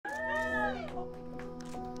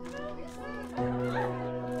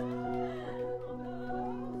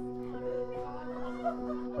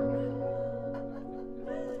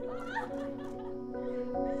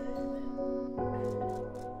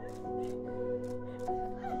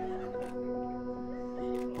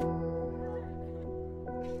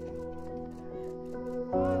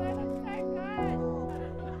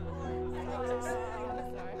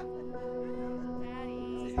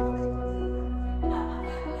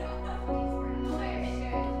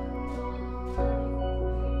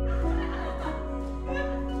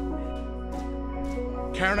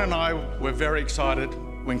Karen and I were very excited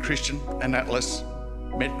when Kristian and Atlas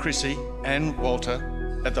met Chrissie and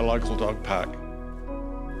Walter at the local dog park.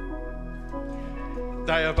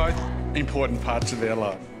 They are both important parts of their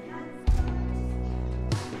life.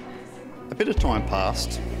 A bit of time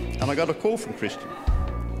passed and I got a call from Kristian.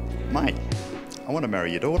 Mate, I want to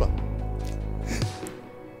marry your daughter.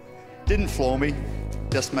 Didn't floor me,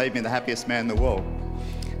 just made me the happiest man in the world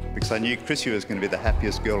because I knew Chrissie was going to be the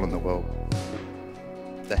happiest girl in the world.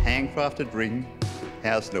 The handcrafted ring,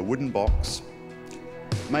 housed in a wooden box,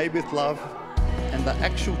 made with love, and the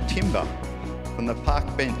actual timber from the park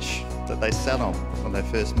bench that they sat on when they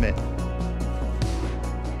first met.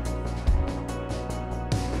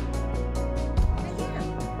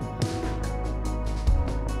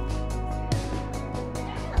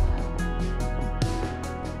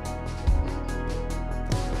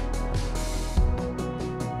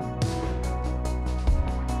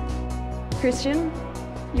 Kristian,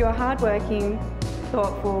 you are hardworking,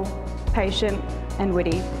 thoughtful, patient, and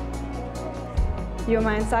witty. You are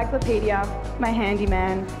my encyclopedia, my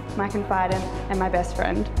handyman, my confidant, and my best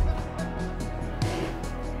friend.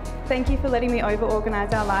 Thank you for letting me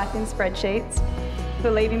over-organise our life in spreadsheets, for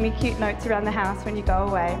leaving me cute notes around the house when you go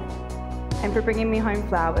away, and for bringing me home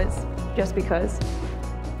flowers, just because.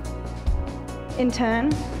 In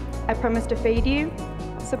turn, I promise to feed you,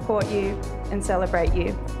 support you, and celebrate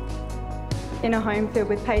you. In a home filled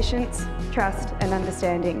with patience, trust, and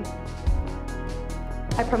understanding.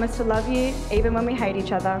 I promise to love you even when we hate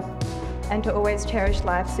each other, and to always cherish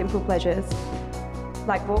life's simple pleasures,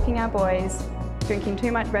 like walking our boys, drinking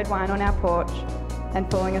too much red wine on our porch,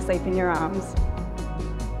 and falling asleep in your arms.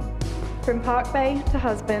 From Park Bay to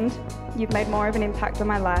husband, you've made more of an impact on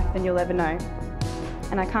my life than you'll ever know,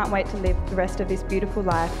 and I can't wait to live the rest of this beautiful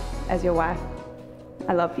life as your wife.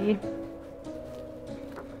 I love you.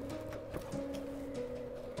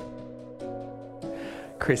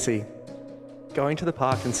 Chrissie, going to the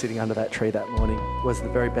park and sitting under that tree that morning was the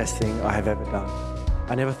very best thing I have ever done.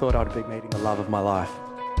 I never thought I'd be meeting the love of my life.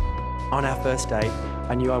 On our first date,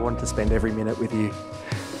 I knew I wanted to spend every minute with you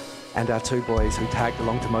and our two boys who tagged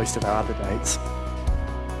along to most of our other dates.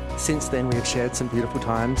 Since then, we have shared some beautiful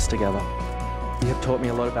times together. You have taught me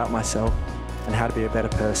a lot about myself and how to be a better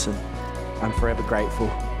person. I'm forever grateful.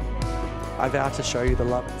 I vow to show you the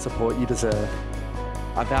love and support you deserve.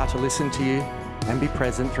 I vow to listen to you and be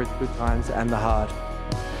present through the good times and the hard.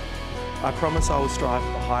 I promise I will strive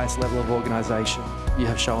for the highest level of organisation you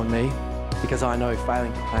have shown me, because I know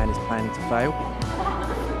failing to plan is planning to fail.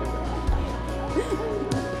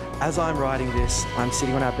 As I'm writing this, I'm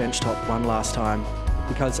sitting on our bench top one last time,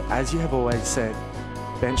 because as you have always said,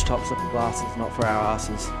 bench tops are for glasses, not for our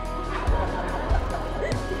asses.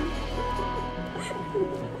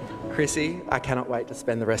 Chrissie, I cannot wait to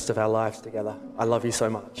spend the rest of our lives together. I love you so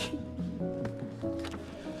much.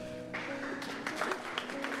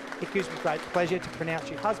 It gives me great pleasure to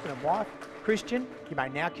pronounce you husband and wife. Kristian, you may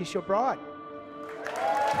now kiss your bride.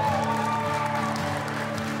 And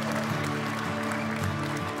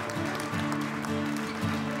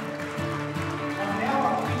now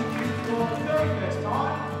I'll introduce for the very first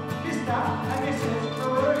time, Mr. and Mrs.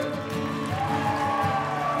 Peru.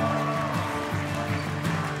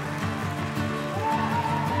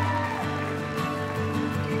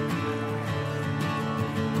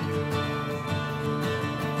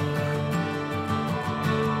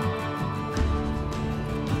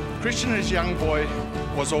 Kristian, as a young boy,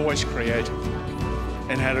 was always creative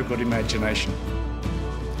and had a good imagination.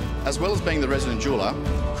 As well as being the resident jeweller,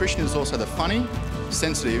 Kristian is also the funny,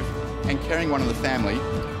 sensitive and caring one in the family.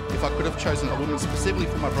 If I could have chosen a woman specifically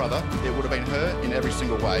for my brother, it would have been her in every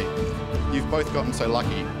single way. You've both gotten so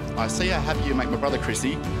lucky. I see how happy you make my brother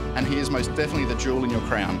Chrissie, and he is most definitely the jewel in your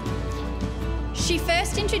crown. She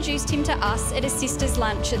first introduced him to us at a sister's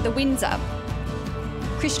lunch at the Windsor.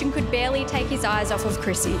 Kristian could barely take his eyes off of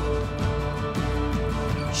Chrissie.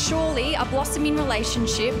 Surely a blossoming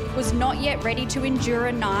relationship was not yet ready to endure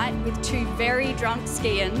a night with two very drunk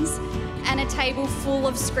skians and a table full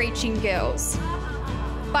of screeching girls.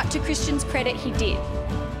 But to Kristian's credit, he did.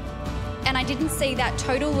 And I didn't see that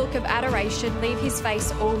total look of adoration leave his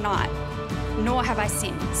face all night, nor have I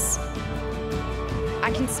since.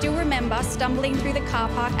 I can still remember stumbling through the car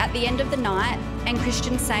park at the end of the night and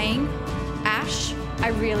Kristian saying, "Ash, I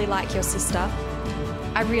really like your sister.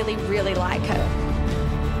 I really, really like her."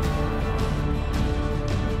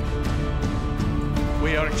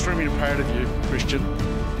 We are extremely proud of you, Kristian,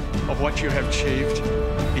 of what you have achieved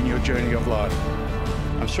in your journey of life.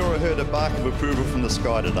 I'm sure I heard a bark of approval from the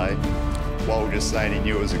sky today, while just saying he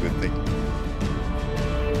knew it was a good thing.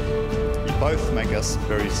 You both make us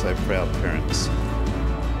very so proud parents.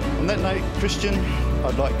 On that note, Kristian,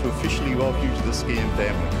 I'd like to officially welcome you to the skiing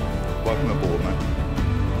family. Welcome aboard, mate.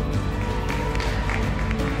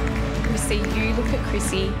 We see you look at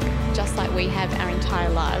Chrissie just like we have our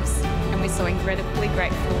entire lives, and we're so incredibly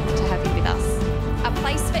grateful to have you with us. A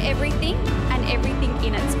place for everything and everything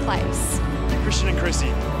in its place. Kristian and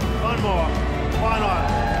Chrissie, one more. Why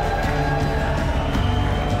not?